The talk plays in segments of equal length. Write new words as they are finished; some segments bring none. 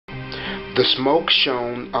The smoke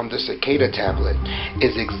shown on the Cicada tablet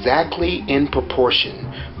is exactly in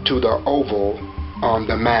proportion to the oval on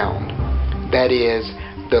the mound. That is,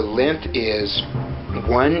 the length is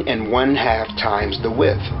 1 1/2 times the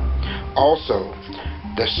width. Also,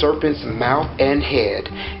 the serpent's mouth and head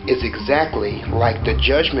is exactly like the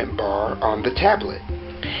judgment bar on the tablet.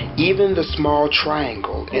 Even the small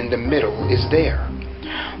triangle in the middle is there.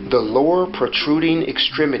 The lower protruding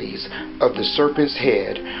extremities of the serpent's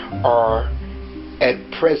head are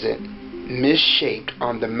at present misshaped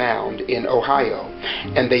on the mound in Ohio,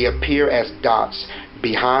 and they appear as dots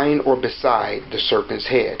behind or beside the serpent's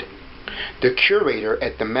head. The curator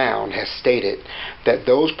at the mound has stated that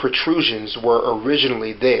those protrusions were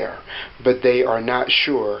originally there, but they are not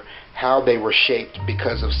sure how they were shaped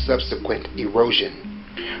because of subsequent erosion.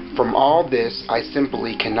 From all this, I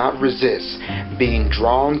simply cannot resist being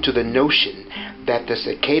drawn to the notion that the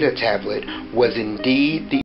Cicada tablet was indeed the